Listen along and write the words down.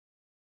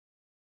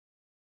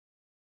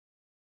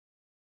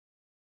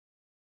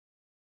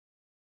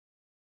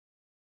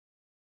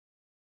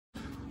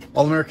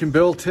All American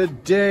Bill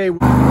today. Wow,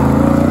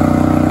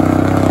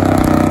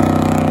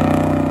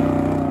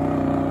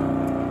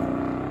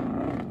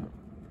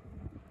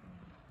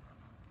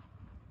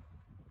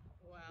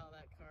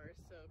 that car is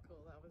so cool.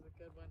 That was a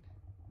good one.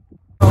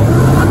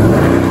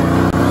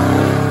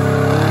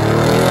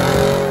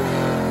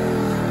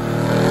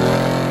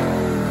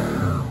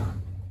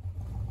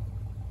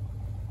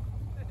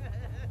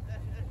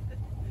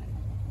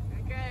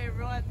 Okay,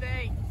 everyone,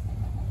 thanks.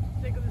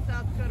 Stick with the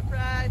South Dakota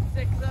Pride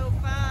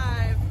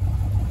 605.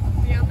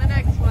 See you on the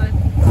next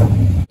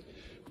one.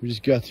 we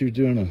just got through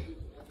doing a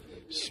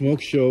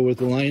smoke show with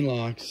the line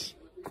locks.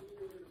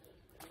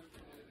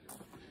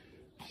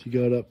 She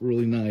got up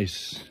really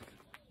nice.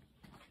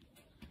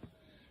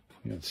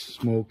 Got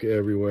smoke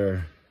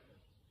everywhere.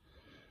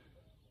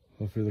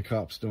 Hopefully the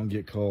cops don't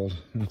get called.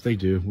 And if they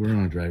do, we're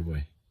on a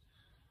driveway.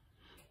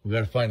 We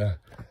gotta find a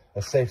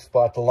safe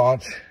spot to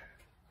launch.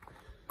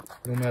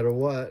 No matter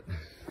what.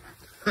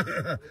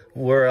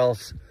 Where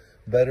else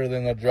better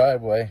than the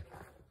driveway?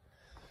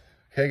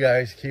 Okay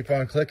guys, keep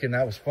on clicking.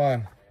 That was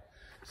fun.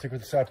 Stick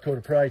with the South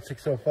Dakota Pride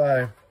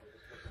 605.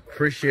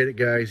 Appreciate it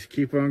guys.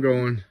 Keep on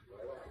going.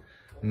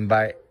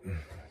 Bye.